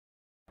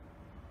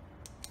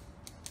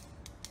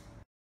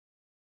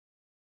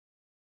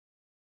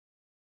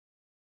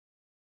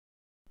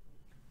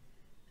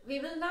we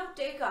will now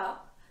take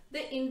up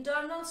the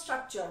internal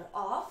structure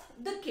of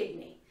the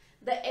kidney.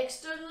 The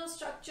external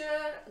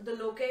structure, the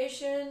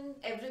location,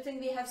 everything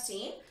we have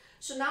seen.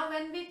 So now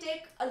when we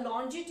take a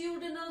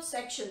longitudinal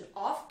section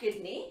of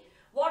kidney,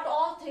 what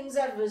all things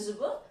are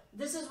visible?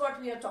 This is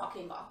what we are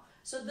talking of.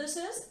 So this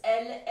is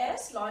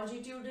LS,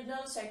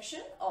 longitudinal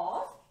section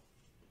of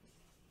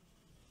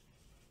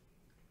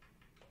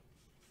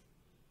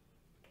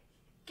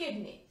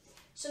kidney.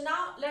 So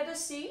now let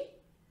us see.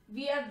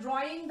 We are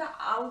drawing the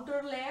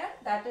outer layer,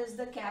 that is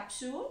the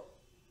capsule.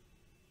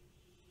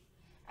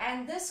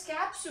 And this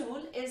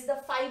capsule is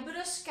the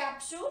fibrous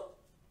capsule.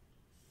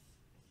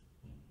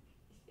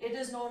 It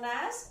is known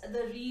as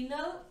the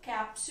renal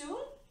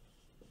capsule.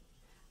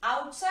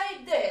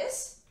 Outside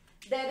this,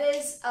 there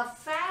is a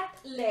fat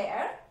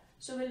layer.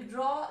 So we'll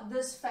draw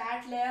this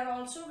fat layer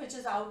also, which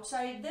is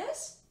outside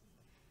this.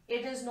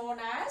 It is known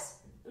as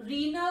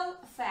renal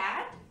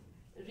fat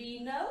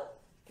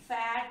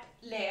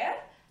layer.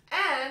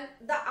 And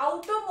the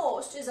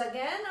outermost is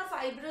again a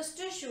fibrous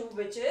tissue,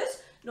 which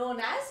is known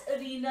as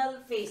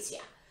renal fascia.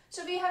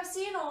 So we have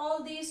seen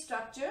all these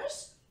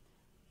structures,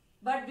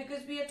 but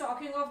because we are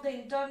talking of the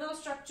internal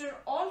structure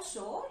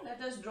also,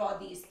 let us draw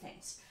these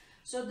things.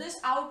 So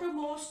this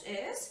outermost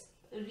is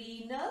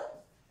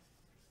renal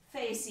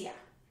fascia.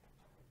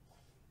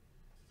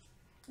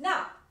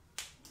 Now,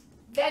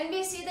 when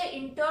we see the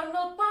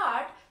internal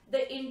part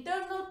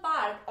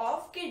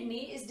of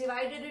kidney is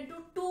divided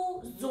into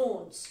two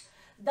zones.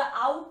 The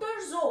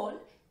outer zone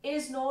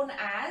is known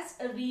as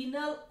a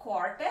renal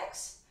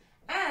cortex,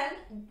 and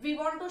we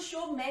want to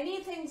show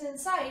many things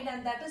inside,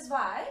 and that is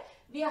why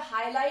we are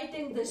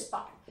highlighting this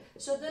part.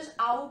 So this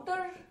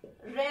outer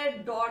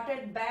red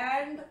dotted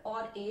band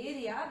or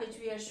area which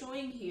we are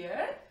showing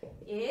here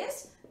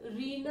is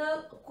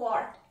renal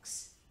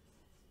cortex.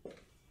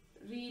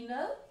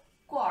 Renal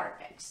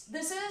cortex.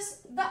 This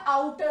is the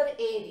outer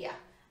area,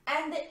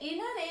 and the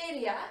inner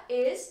area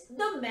is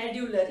the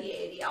medullary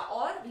area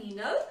or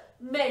renal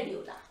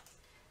medulla.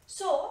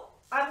 So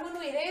I'm going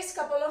to erase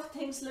couple of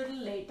things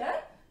little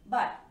later,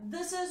 but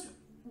this is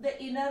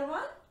the inner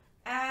one,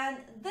 and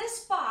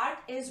this part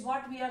is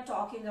what we are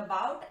talking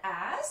about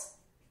as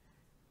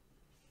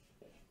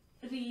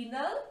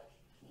renal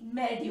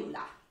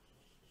medulla.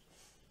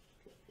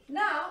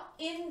 Now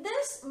in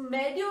this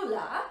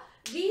medulla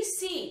we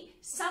see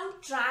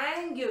some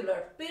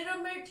triangular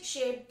pyramid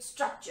shaped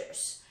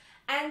structures,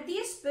 and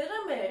these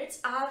pyramids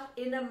are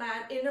in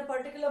a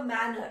particular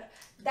manner.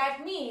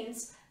 That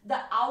means the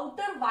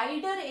outer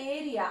wider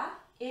area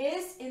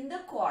is in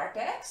the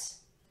cortex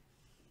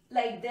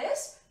like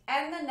this,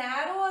 and the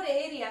narrower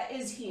area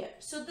is here.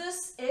 So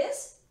this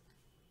is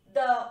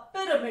the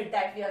pyramid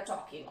that we are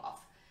talking of.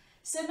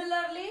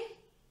 Similarly,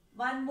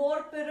 one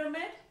more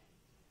pyramid,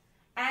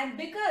 and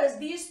because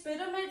these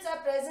pyramids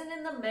are present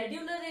in the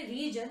medullary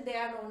region, they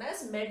are known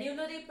as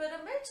medullary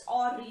pyramids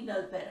or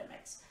renal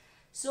pyramids.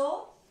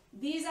 So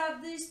these are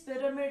these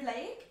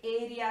pyramid-like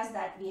areas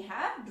that we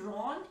have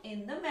drawn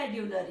in the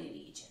medullary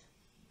region.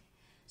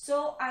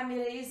 So I'm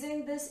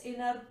erasing this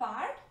inner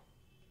part.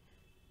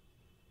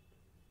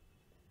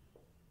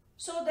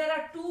 So there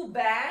are two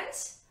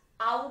bands.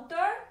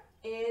 Outer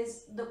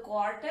is the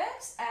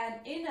cortex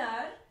and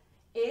inner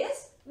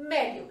is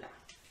medulla.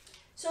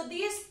 So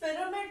these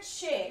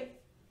pyramid-shaped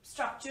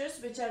structures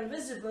which are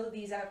visible,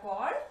 these are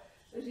called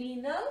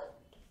renal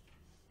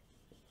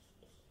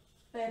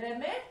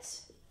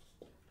pyramids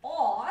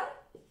or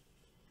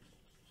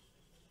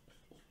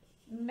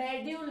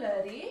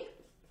medullary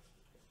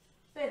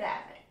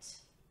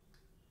pyramids.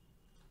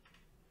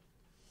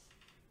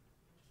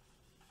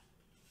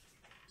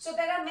 So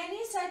there are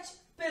many such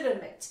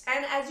pyramids,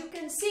 and as you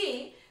can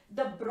see,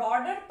 the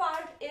broader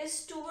part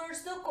is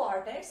towards the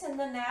cortex and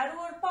the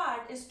narrower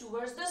part is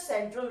towards the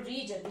central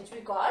region, which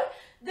we call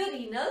the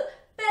renal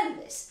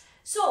pelvis.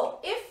 So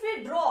if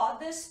we draw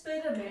this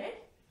pyramid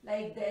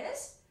like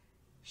this,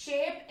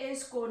 shape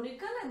is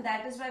conical, and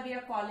that is why we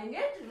are calling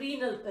it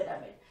renal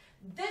pyramid.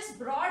 This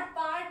broad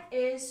part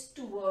is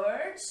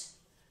towards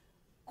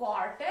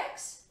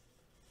cortex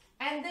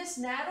and this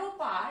narrow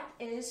part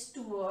is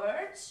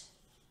towards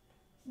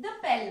the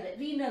pelvis,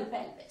 renal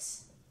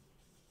pelvis.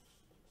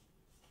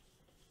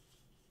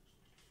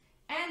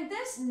 And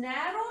this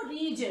narrow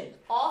region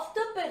of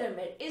the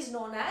pyramid is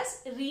known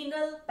as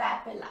renal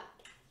papilla.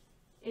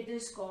 It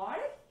is called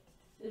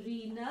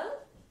renal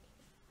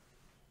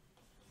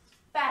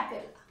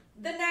papilla,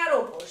 the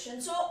narrow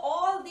portion. So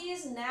all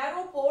these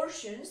narrow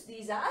portions,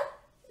 these are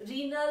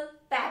renal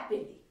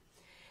papillae.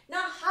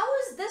 Now how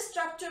is this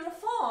structure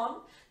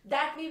formed?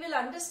 That we will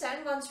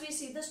understand once we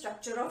see the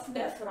structure of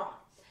nephron.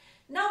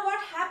 Now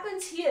what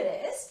happens here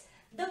is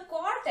the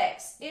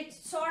cortex, it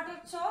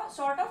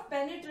sort of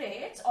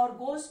penetrates or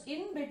goes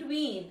in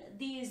between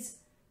these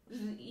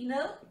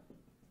renal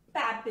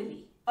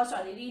papillae,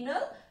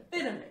 renal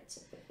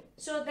pyramids.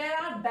 So there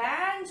are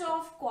bands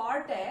of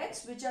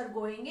cortex which are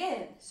going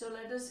in. So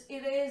let us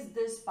erase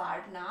this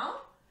part now.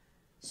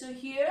 So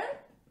here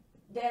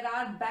there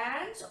are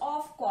bands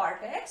of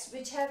cortex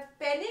which have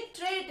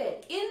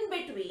penetrated in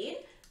between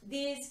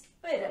these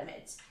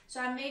pyramids. So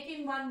I'm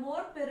making one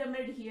more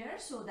pyramid here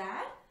so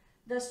that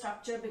the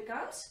structure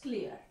becomes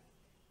clear.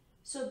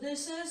 So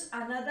this is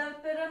another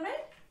pyramid,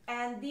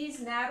 and these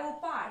narrow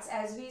parts,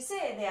 as we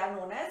say, they are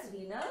known as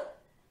renal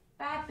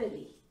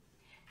papillae.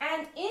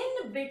 And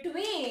in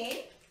between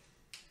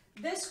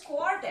this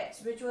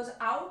cortex, which was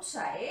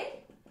outside,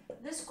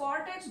 this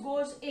cortex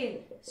goes in.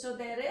 So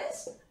there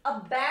is a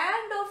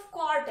band of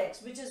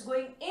cortex which is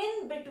going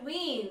in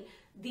between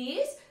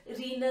these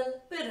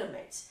renal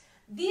pyramids.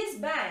 These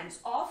bands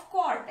of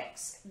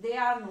cortex, they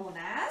are known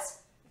as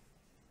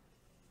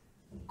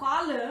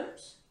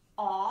columns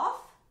of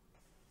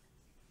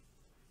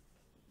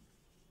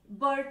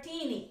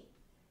Bertini.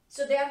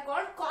 So they are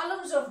called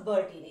columns of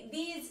Bertini,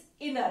 these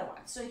inner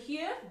ones. So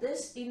here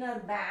this inner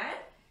band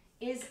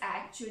is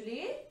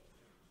actually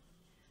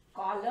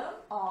column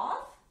of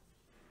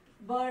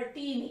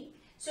Bertini.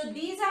 So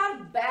these are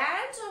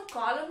bands of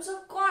columns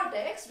of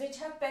cortex which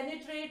have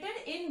penetrated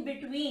in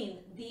between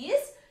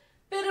these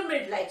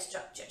pyramid-like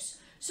structures.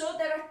 So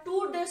there are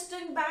two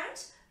distinct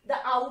bands. The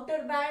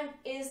outer band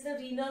is the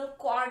renal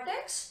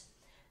cortex.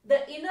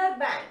 The inner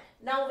band,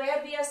 now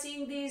where we are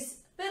seeing these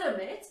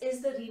pyramids,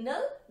 is the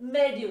renal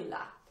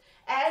medulla.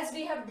 As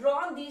we have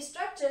drawn these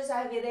structures,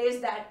 I have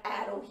erased that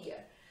arrow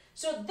here.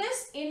 So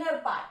this inner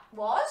part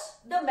was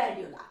the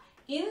medulla.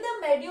 In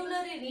the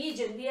medullary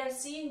region, we are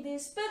seeing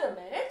these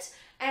pyramids,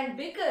 and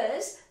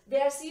because they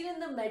are seen in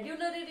the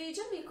medullary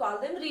region, we call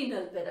them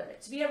renal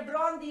pyramids. We have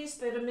drawn these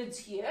pyramids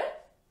here,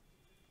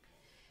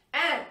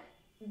 and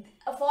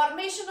a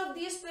formation of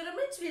these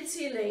pyramids we'll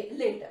see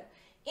later.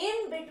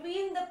 In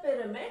between the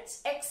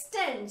pyramids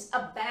extends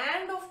a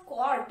band of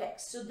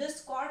cortex. So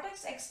this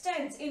cortex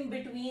extends in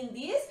between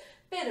these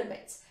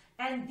pyramids,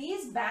 and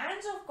these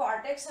bands of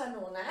cortex are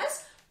known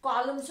as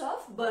columns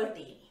of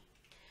Bertini.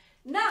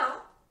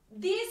 Now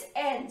these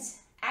ends,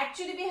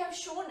 actually we have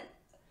shown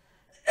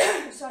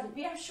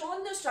we have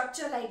shown the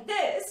structure like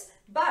this,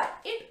 but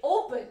it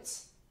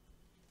opens.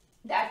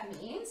 That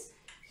means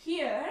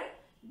here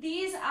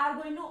these are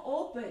going to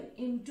open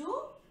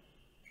into,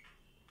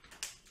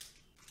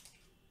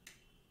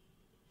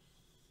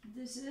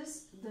 this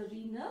is the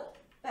renal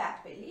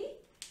papillae.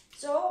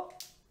 So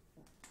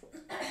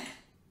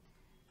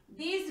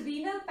these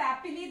renal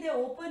papillae, they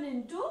open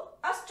into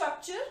a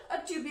structure,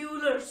 a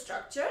tubular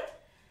structure.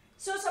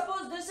 So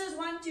suppose this is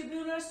one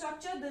tubular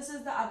structure, this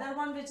is the other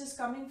one which is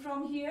coming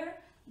from here,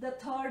 the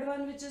third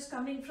one which is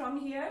coming from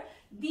here.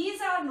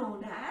 These are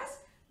known as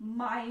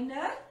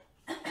minor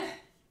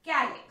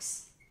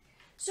calyx.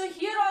 So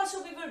here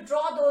also we will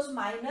draw those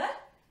minor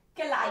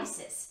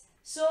calyces.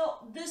 So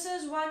this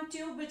is one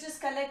tube which is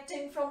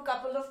collecting from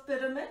couple of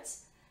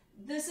pyramids.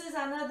 This is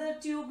another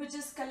tube which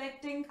is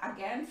collecting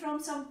again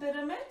from some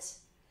pyramids,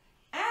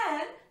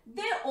 and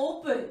they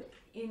open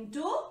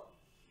into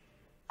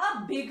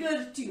a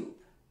bigger tube.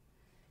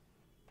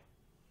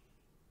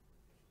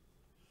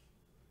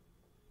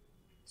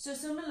 So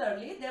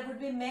similarly, there would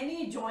be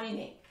many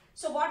joining.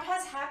 So what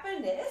has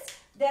happened is,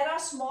 there are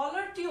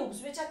smaller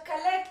tubes which are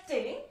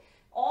collecting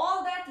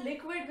all that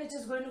liquid which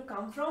is going to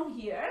come from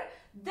here.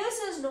 This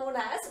is known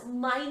as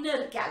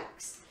minor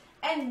calyx.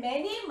 And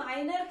many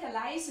minor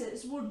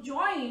calyces would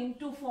join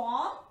to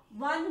form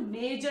one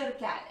major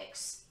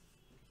calyx.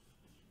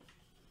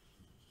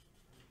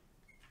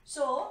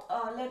 So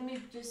let me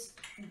just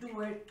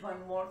do it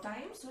one more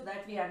time so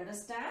that we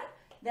understand.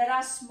 There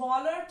are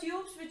smaller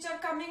tubes which are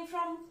coming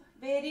from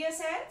various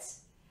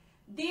ends.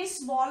 These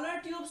smaller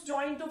tubes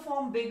join to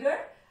form bigger.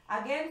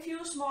 Again,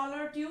 few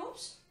smaller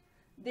tubes,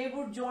 they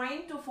would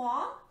join to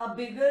form a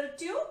bigger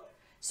tube.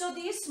 So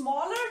these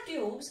smaller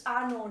tubes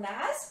are known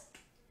as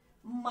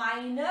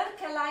minor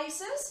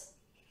calyces.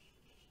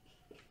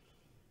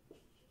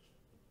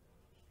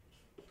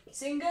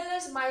 Single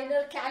is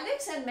minor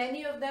calyx, and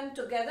many of them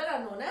together are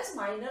known as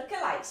minor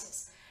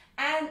calyces.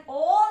 And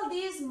all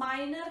these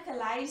minor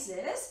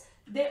calyces,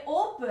 they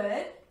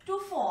open to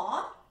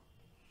form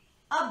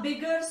a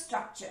bigger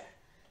structure.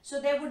 So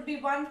there would be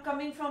one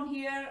coming from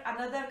here,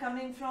 another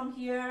coming from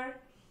here.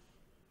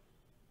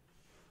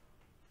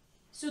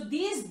 So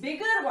these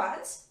bigger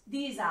ones,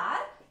 these are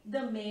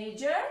the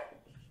major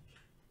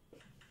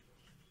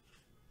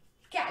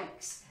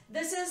calyx.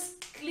 This is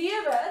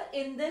clearer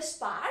in this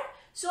part.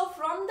 So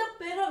from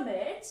the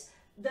pyramids,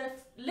 the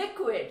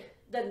liquid,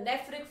 the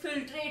nephric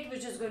filtrate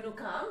which is going to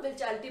come,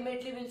 which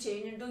ultimately will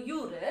change into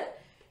urine,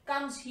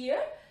 comes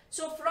here.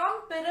 So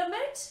from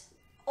pyramids,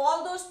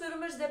 all those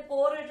pyramids, they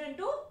pour it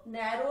into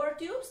narrower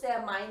tubes. They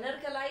are minor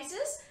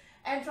calyces,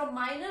 and from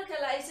minor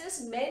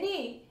calyces,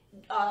 many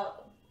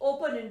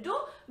open into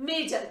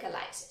major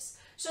calyces.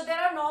 So there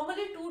are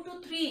normally 2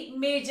 to 3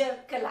 major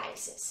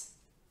calyces.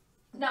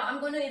 Now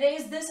I'm going to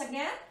erase this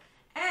again,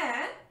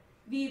 and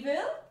we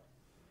will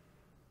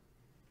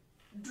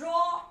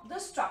draw the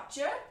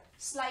structure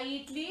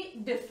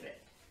slightly different.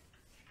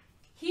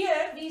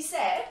 Here we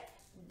said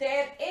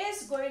there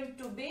is going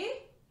to be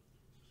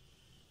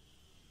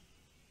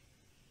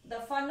the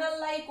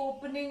funnel-like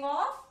opening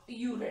of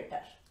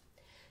ureter.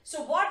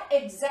 So what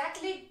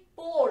exactly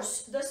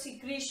pours the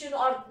secretion,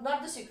 or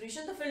not the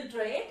secretion, the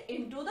filtrate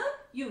into the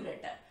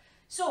ureter?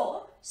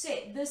 So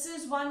say this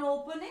is one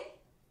opening,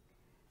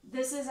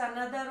 this is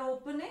another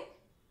opening,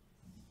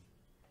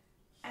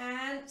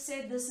 and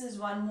say this is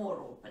one more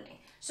opening.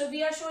 So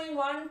we are showing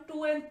 1,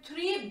 2 and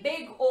 3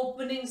 big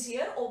openings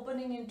here,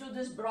 opening into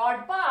this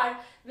broad part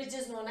which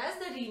is known as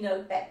the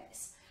renal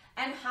pelvis.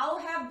 And how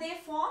have they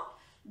formed?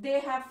 They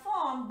have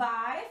formed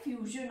by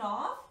fusion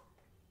of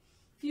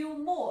few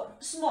more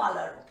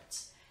smaller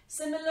ones.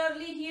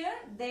 Similarly here,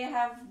 they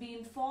have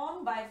been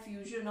formed by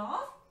fusion of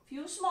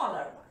few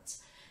smaller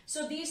ones.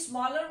 So these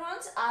smaller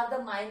ones are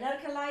the minor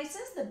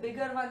calyces, the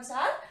bigger ones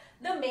are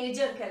the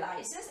major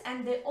calyces,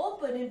 and they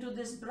open into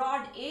this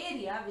broad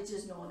area which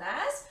is known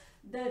as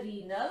the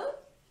renal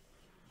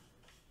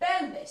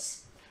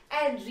pelvis.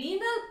 And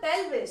renal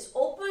pelvis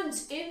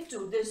opens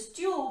into this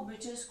tube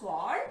which is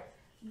called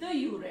the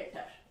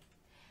ureter.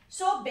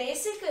 So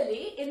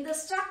basically in the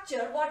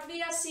structure what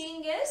we are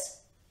seeing is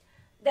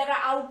there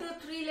are outer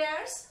 3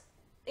 layers.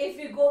 If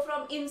we go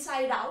from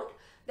inside out,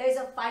 there is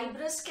a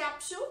fibrous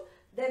capsule,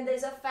 then there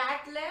is a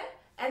fat layer,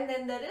 and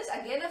then there is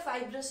again a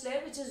fibrous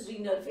layer which is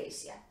renal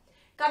fascia.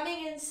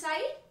 Coming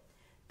inside,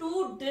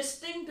 2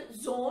 distinct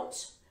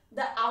zones.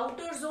 The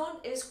outer zone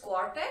is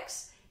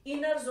cortex,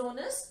 inner zone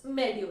is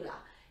medulla.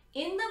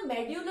 In the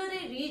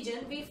medullary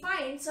region, we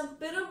find some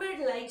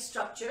pyramid-like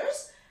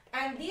structures,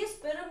 and these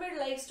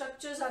pyramid-like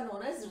structures are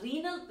known as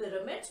renal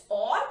pyramids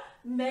or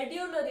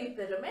medullary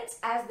pyramids,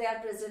 as they are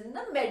present in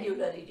the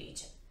medullary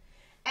region.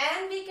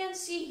 And we can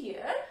see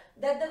here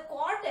that the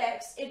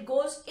cortex, it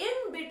goes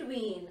in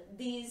between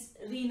these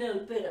renal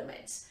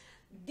pyramids.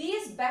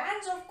 These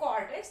bands of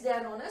cortex, they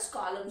are known as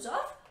columns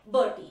of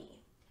Bertini.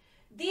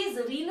 These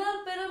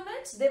renal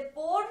pyramids, they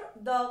pour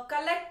the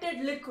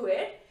collected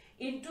liquid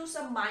into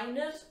some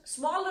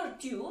smaller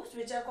tubes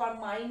which are called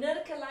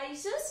minor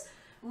calyces.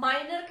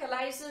 Minor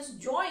calyces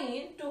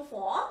join to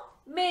form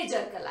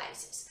major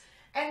calyces.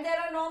 And there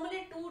are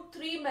normally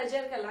 2-3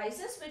 major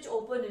calyces which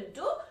open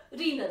into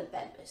renal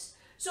pelvis.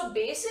 So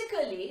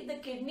basically the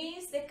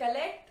kidneys, they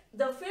collect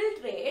the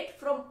filtrate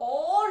from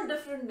all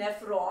different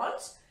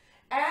nephrons,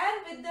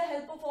 and with the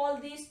help of all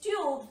these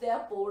tubes they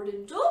are poured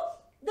into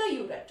the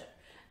ureter.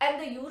 And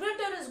the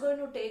ureter is going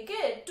to take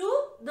it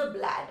to the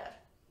bladder.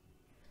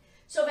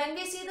 So when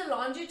we see the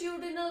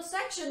longitudinal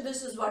section,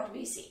 this is what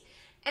we see.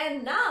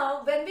 And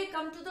now when we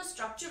come to the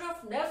structure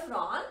of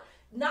nephron,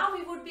 now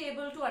we would be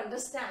able to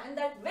understand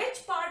that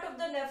which part of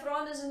the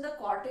nephron is in the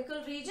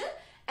cortical region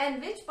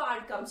and which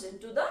part comes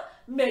into the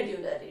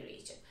medullary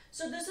region.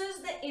 So this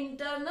is the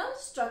internal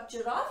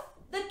structure of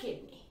the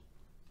kidney.